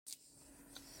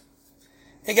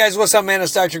Hey guys, what's up, man?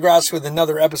 It's Dr. Grassi with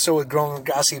another episode with Growing with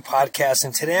Grassi podcast,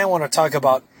 and today I want to talk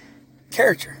about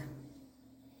character.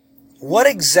 What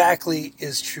exactly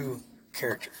is true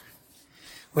character?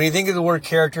 When you think of the word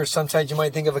character, sometimes you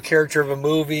might think of a character of a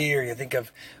movie, or you think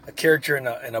of a character in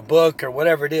a book, or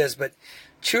whatever it is. But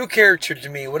true character to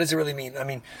me, what does it really mean? I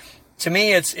mean, to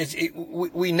me,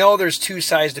 we know there's two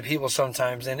sides to people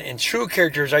sometimes, and true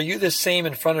characters, are you the same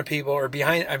in front of people or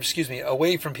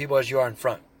away from people as you are in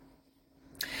front?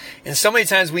 And so many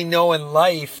times we know in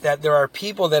life that there are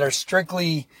people that are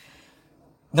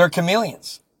they're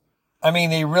chameleons. I mean,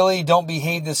 they really don't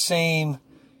behave the same.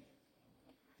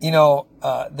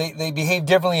 They behave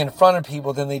differently in front of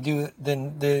people than they do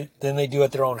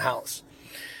at their own house.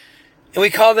 And we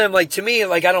call them, to me,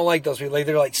 I don't like those people.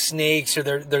 They're like snakes, or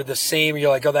they're the same. You're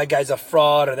like, oh, that guy's a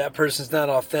fraud, or that person's not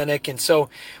authentic. And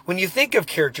so when you think of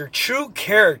character, true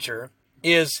character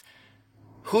is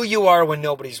who you are when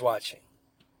nobody's watching.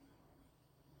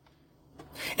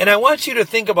 And I want you to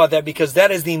think about that, because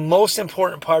that is the most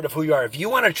important part of who you are. If you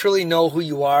want to truly know who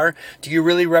you are, do you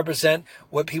really represent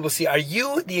what people see? Are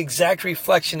you the exact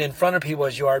reflection in front of people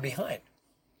as you are behind?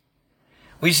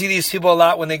 We see these people a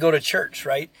lot when they go to church,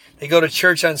 right? They go to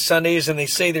church on Sundays and they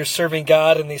say they're serving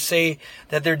God and they say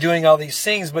that they're doing all these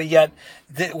things, but yet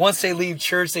once they leave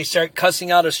church, they start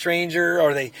cussing out a stranger,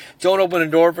 or they don't open a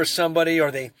door for somebody, or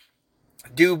they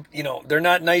do, they're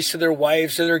not nice to their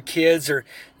wives or their kids, or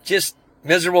just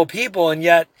miserable people, and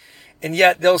yet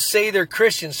they'll say they're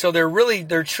Christians. So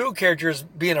their true character is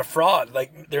being a fraud.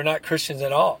 They're not Christians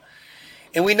at all.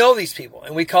 And we know these people,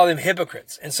 and we call them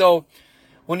hypocrites. And so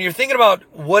when you're thinking about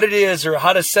what it is, or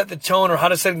how to set the tone, or how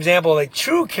to set an example,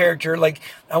 true character,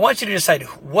 I want you to decide,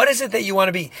 what is it that you want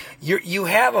to be? You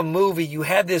have a movie, you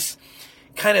have this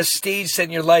kind of stage set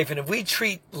in your life. And if we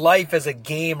treat life as a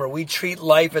game, or we treat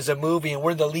life as a movie, and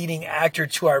we're the leading actor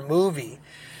to our movie,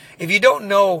 if you don't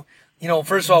know,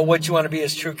 first of all, what you want to be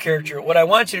as true character, what I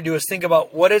want you to do is think about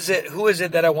who is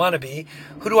it that I want to be?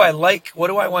 Who do I like? What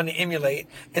do I want to emulate?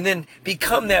 And then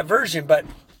become that version. But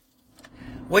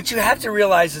what you have to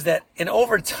realize is that,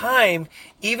 over time,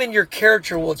 even your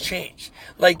character will change.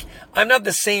 I'm not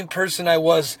the same person I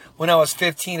was when I was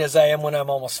 15 as I am when I'm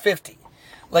almost 50.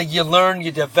 You learn,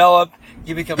 you develop,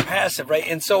 you become passive, right?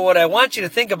 And so what I want you to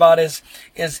think about is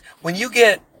when you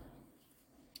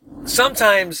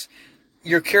sometimes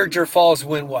your character falls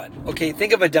when what? Okay,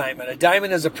 think of a diamond. A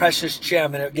diamond is a precious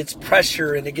gem, and it gets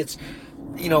pressure, and it gets,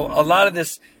 a lot of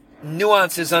this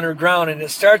nuances underground, and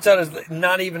it starts out as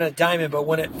not even a diamond, but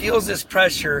when it feels this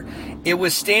pressure, it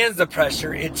withstands the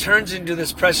pressure. It turns into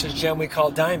this precious gem we call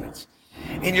diamonds.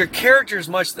 And your character is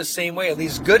much the same way, at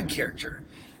least good character,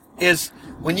 is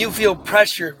when you feel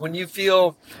pressured, when you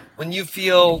feel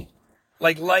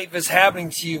like life is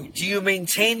happening to you, do you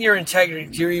maintain your integrity?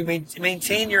 Do you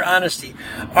maintain your honesty?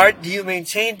 Do you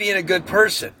maintain being a good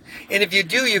person? And if you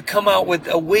do, you come out with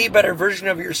a way better version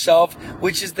of yourself,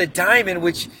 which is the diamond,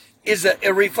 which is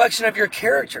a reflection of your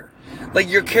character.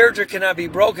 Your character cannot be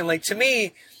broken. To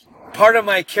me, part of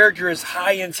my character is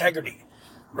high integrity,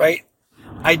 right?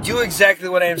 I do exactly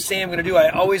what I am saying I'm going to do.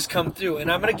 I always come through.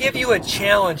 And I'm going to give you a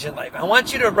challenge in life. I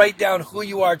want you to write down who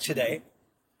you are today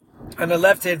on the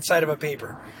left-hand side of a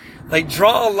paper.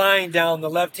 Draw a line down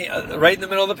the left-hand, right in the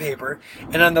middle of the paper,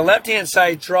 and on the left-hand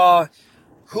side, draw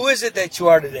who is it that you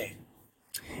are today.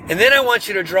 And then I want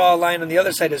you to draw a line on the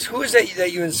other side, who is it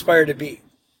that you inspire to be.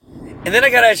 And then I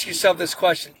got to ask yourself this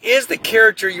question: is the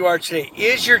character you are today,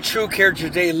 is your true character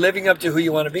today living up to who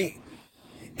you want to be?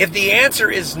 If the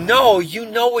answer is no, you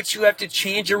know what you have to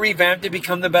change or revamp to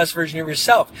become the best version of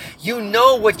yourself. You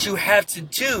know what you have to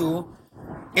do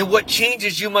and what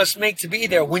changes you must make to be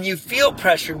there. When you feel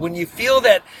pressured, when you feel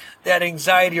that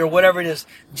anxiety or whatever it is,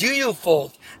 do you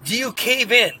fold? Do you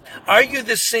cave in? Are you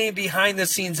the same behind the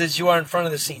scenes as you are in front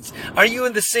of the scenes? Are you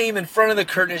the same in front of the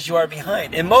curtain as you are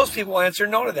behind? And most people answer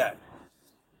no to that.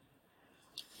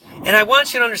 And I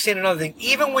want you to understand another thing.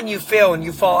 Even when you fail and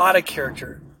you fall out of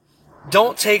character,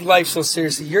 don't take life so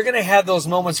seriously. You're going to have those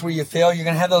moments where you fail. You're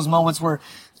going to have those moments where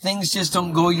things just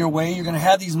don't go your way. You're going to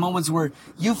have these moments where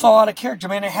you fall out of character.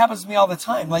 Man, it happens to me all the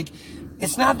time.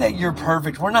 It's not that you're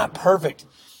perfect. We're not perfect.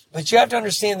 But you have to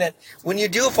understand that when you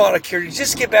do fall out of character,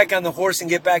 just get back on the horse and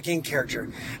get back in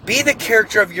character. Be the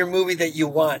character of your movie that you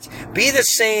want. Be the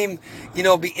same,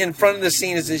 be in front of the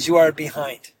scene as you are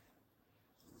behind.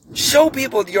 Show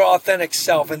people your authentic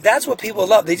self, and that's what people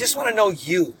love. They just want to know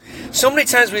you. So many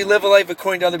times we live a life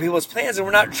according to other people's plans, and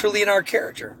we're not truly in our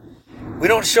character. We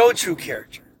don't show true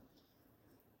character.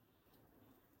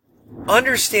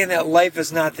 Understand that life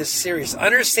is not this serious.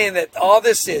 Understand that all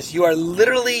this is, you are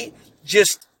literally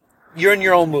just you're in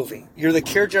your own movie. You're the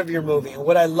character of your movie. And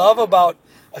what I love about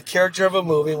a character of a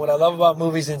movie, and what I love about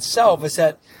movies itself, is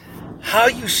that how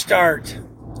you start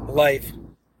life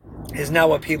is not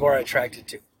what people are attracted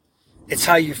to. It's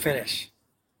how you finish.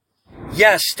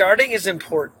 Yes, starting is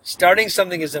important. Starting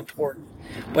something is important.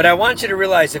 But I want you to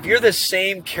realize if you're the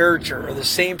same character or the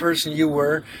same person you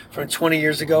were from 20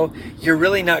 years ago, you're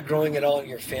really not growing at all and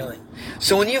you're failing.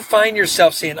 So when you find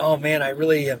yourself saying, oh man, I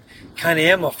really kind of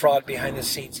am a fraud behind the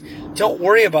scenes, don't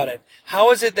worry about it.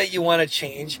 How is it that you want to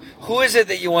change? Who is it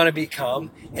that you want to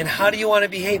become? And how do you want to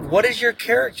behave? What is your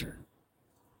character?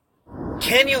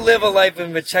 Can you live a life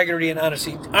of integrity and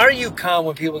honesty? Are you calm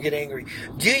when people get angry?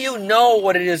 Do you know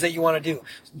what it is that you want to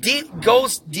do? Go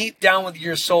deep down with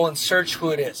your soul and search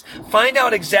who it is. Find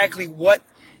out exactly what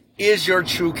is your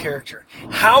true character.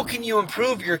 How can you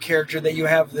improve your character that you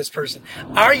have with this person?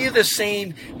 Are you the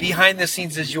same behind the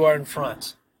scenes as you are in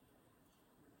front?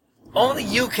 Only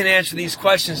you can answer these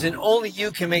questions and only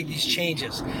you can make these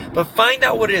changes. But find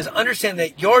out what it is. Understand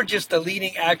that you're just the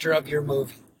leading actor of your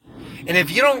movie. And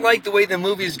if you don't like the way the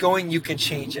movie is going, you can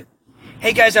change it.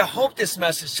 Hey guys, I hope this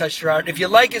message touched your heart. If you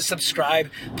like it,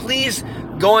 subscribe. Please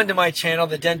go into my channel,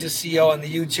 The Dentist CEO, on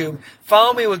the YouTube.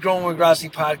 Follow me with Growing with Grossi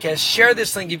podcast. Share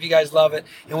this link if you guys love it.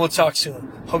 And we'll talk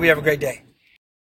soon. Hope you have a great day.